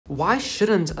Why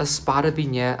shouldn't a spider be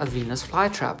near a Venus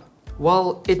flytrap?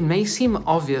 Well, it may seem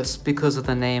obvious because of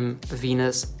the name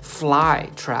Venus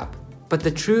flytrap, but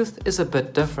the truth is a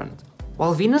bit different.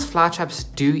 While Venus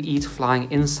flytraps do eat flying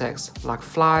insects like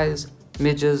flies,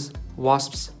 midges,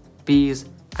 wasps, bees,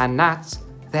 and gnats,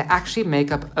 they actually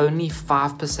make up only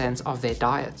 5% of their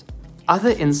diet. Other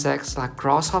insects like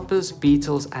grasshoppers,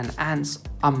 beetles, and ants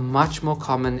are much more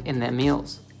common in their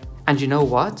meals. And you know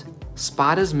what?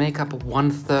 Spiders make up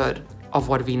 1/3 of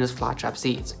what Venus flytraps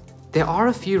eat. There are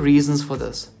a few reasons for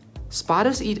this.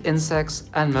 Spiders eat insects,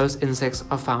 and most insects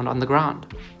are found on the ground.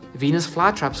 Venus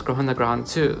flytraps grow on the ground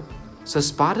too, so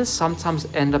spiders sometimes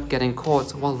end up getting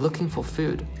caught while looking for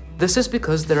food. This is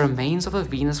because the remains of a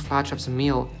Venus flytrap's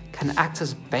meal can act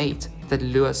as bait that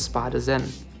lures spiders in.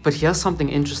 But here's something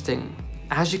interesting.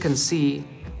 As you can see,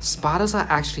 spiders are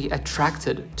actually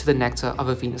attracted to the nectar of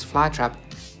a Venus flytrap,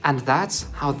 and that's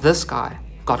how this guy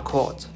got caught.